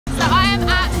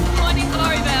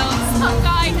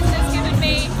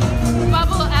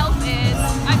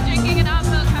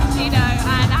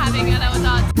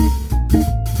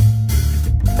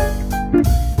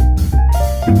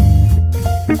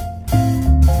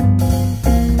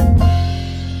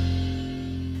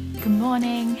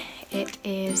morning. It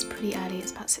is pretty early,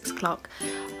 it's about 6 o'clock.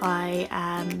 I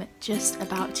am just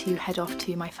about to head off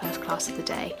to my first class of the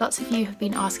day. Lots of you have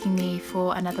been asking me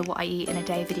for another what I eat in a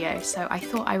day video, so I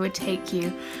thought I would take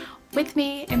you with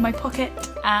me in my pocket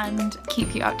and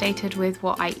keep you updated with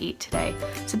what I eat today.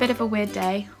 It's a bit of a weird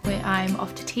day where I'm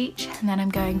off to teach and then I'm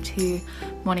going to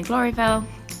Morning Gloryville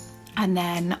and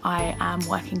then I am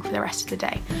working for the rest of the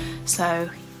day. So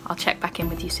I'll check back in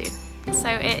with you soon. So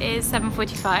it is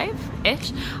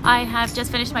 7:45-ish. I have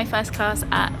just finished my first class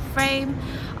at Frame.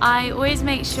 I always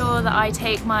make sure that I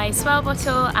take my swell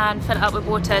bottle and fill it up with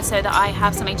water so that I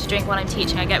have something to drink while I'm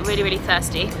teaching. I get really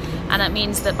thirsty, and that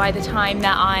means that by the time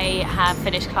that I have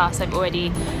finished class I've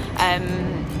already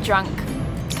drunk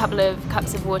a couple of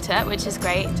cups of water, which is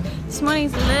great. This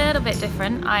morning's a little bit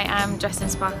different. I am dressed in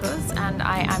sparkles and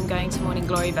I am going to Morning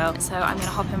Gloryville, so I'm going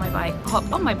to hop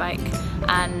on my bike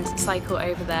and cycle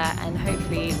over there and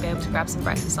hopefully be able to grab some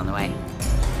breakfast on the way.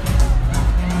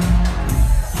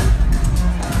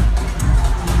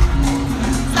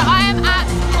 So I am at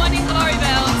Morning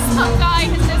Gloryville. Some guy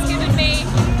has just given me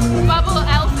bubble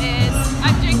elf ears.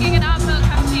 I'm drinking an almond milk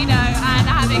cappuccino and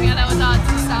having a little dance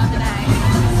to start the day.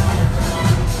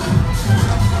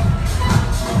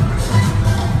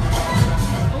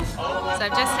 So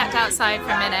I've just stepped outside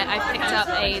for a minute. I picked up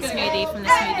a smoothie from the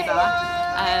smoothie bar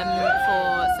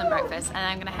for some breakfast, and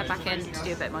I'm going to head back in to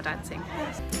do a bit more dancing.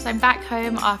 So I'm back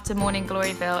home after Morning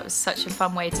Gloryville. It was such a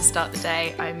fun way to start the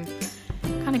day. I'm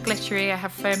kind of glittery, I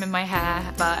have foam in my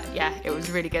hair, but yeah, it was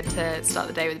really good to start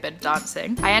the day with a bit of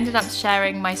dancing. I ended up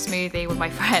sharing my smoothie with my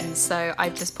friends, so I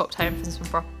just popped home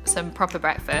for some proper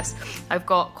breakfast. I've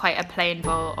got quite a plain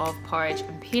bowl of porridge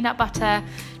and peanut butter,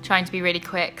 trying to be really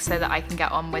quick so that I can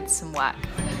get on with some work.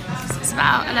 So it's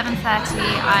about 11:30,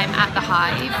 I'm at the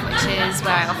Hive, which is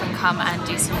where I often come and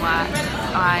do some work.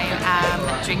 I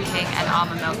am drinking an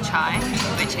almond milk chai,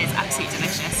 which is absolutely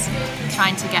delicious,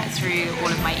 trying to get through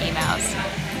all of my emails.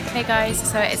 Hey guys,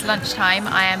 so it's lunchtime.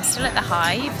 I am still at the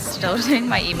Hive, still doing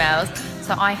my emails.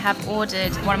 So I have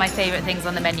ordered one of my favourite things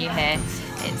on the menu here.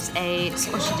 It's a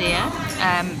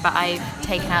squashadilla, but I've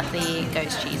taken out the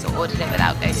ghost cheese, or ordered it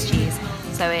without ghost cheese.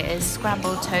 So it is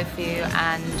scrambled tofu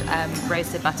and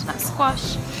roasted butternut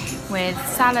squash with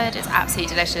salad. It's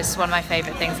absolutely delicious. It's one of my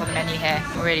favourite things on the menu here.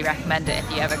 I really recommend it if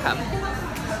you ever come.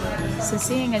 So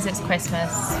seeing as it's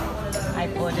Christmas,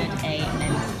 I've ordered a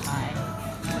mince pie.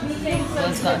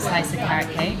 Will's got a slice of carrot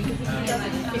cake.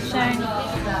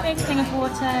 Big thing of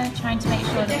water, trying to make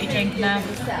sure that we drink enough.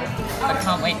 I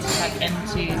can't wait to tuck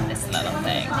into this little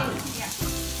thing.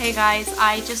 Hey guys,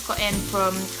 I just got in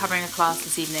from covering a class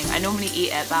this evening. I normally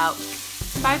eat at about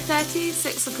 5:30,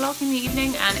 6 o'clock in the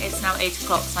evening, and it's now 8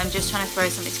 o'clock, so I'm just trying to throw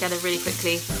something together really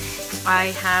quickly.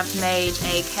 I have made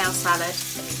a kale salad.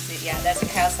 Yeah, there's a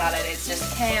kale salad. It's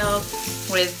just kale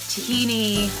with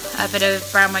tahini, a bit of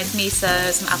brown rice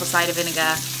miso, some apple cider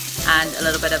vinegar, and a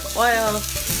little bit of oil.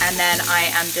 And then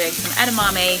I am doing some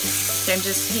edamame, so I'm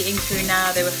just heating through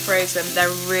now. They were frozen. They're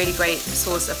a really great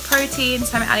source of protein,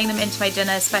 so I'm adding them into my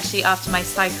dinner, especially after my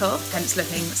cycle, hence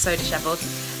looking so disheveled.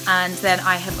 And then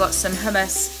I have got some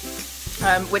hummus,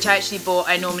 which I actually bought.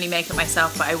 I normally make it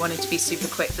myself, but I wanted to be super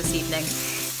quick this evening,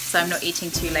 so I'm not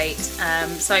eating too late.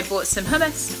 So I bought some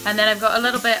hummus, and then I've got a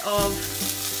little bit of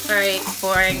very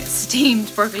boring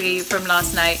steamed broccoli from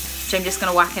last night, which I'm just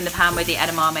going to whack in the pan with the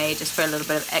edamame just for a little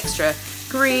bit of extra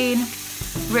green.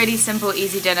 Really simple,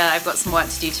 easy dinner. I've got some work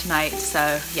to do tonight,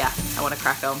 so yeah, I want to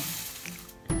crack on.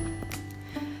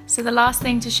 So the last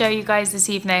thing to show you guys this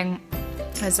evening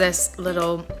is this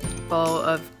little bowl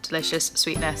of delicious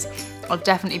sweetness. I'll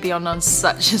definitely be on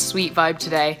such a sweet vibe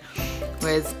today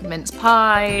with mince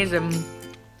pies, and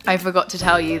I forgot to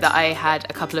tell you that I had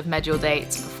a couple of medjool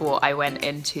dates before I went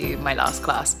into my last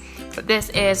class. But this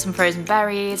is some frozen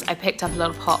berries. I picked up a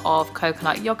little pot of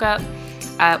coconut yogurt,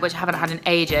 which I haven't had in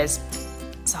ages,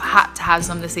 so I had to have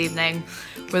some this evening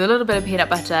with a little bit of peanut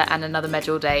butter and another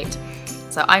medjool date.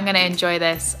 So I'm going to enjoy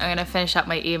this. I'm going to finish up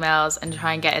my emails and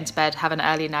try and get into bed, have an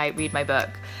early night, read my book,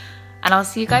 and I'll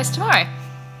see you guys tomorrow.